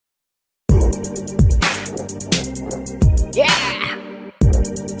Yeah!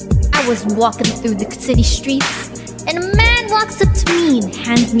 I was walking through the city streets, and a man walks up to me and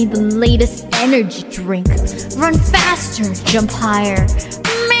hands me the latest energy drink. Run faster, jump higher.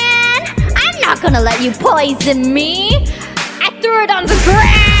 Man, I'm not gonna let you poison me! I threw it on the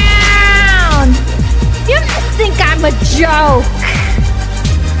ground! You must think I'm a joke!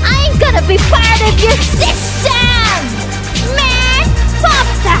 I ain't gonna be part of your system! Man, pop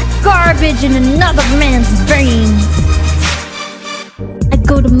that garbage in another man's veins! I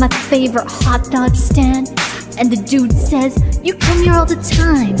go to my favorite hot dog stand, and the dude says, "You come here all the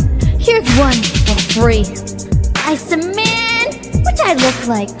time. Here's one for free." I said, "Man, what do I look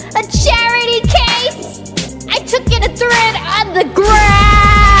like? A charity case?" I took it and threw it on the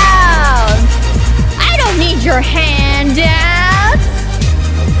ground. I don't need your handouts.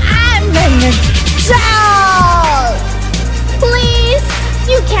 I'm an adult. Please,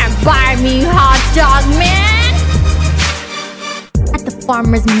 you can't buy me hot dog, man. At the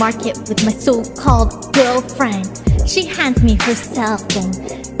farmer's market with my so-called girlfriend, she hands me her cell phone,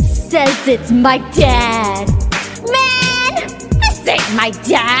 says it's my dad. Man, this ain't my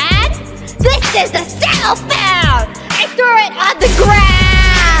dad. This is a cell phone. I threw it on the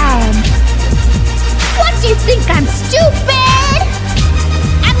ground. What do you think, I'm stupid?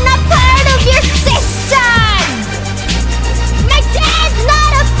 I'm not part of your system. My dad's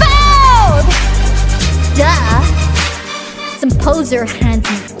not a phone. Duh. Some poser hands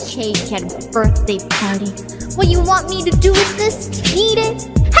me cake at a birthday party. What you want me to do with this? Eat it?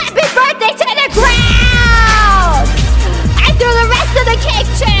 Happy birthday to the ground! I threw the rest of the cake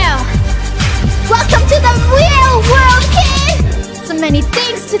too! Welcome to the real world, kid! So many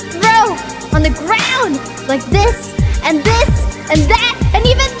things to throw on the ground, like this, and this, and that, and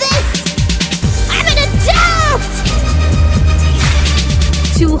even this! I'm an adult!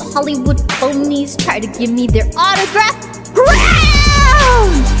 Two Hollywood phonies try to give me their autograph.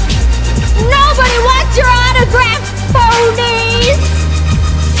 Ground! Nobody wants your autograph, phonies!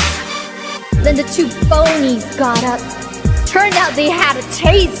 Then the two phonies got up. Turned out they had a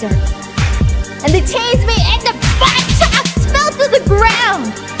taser. And they tased me and the buttocks fell to the ground.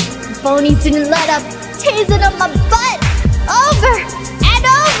 The phonies didn't let up, tasing on my butt. Over and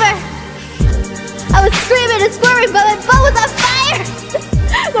over. I was screaming and squirming, but my butt was on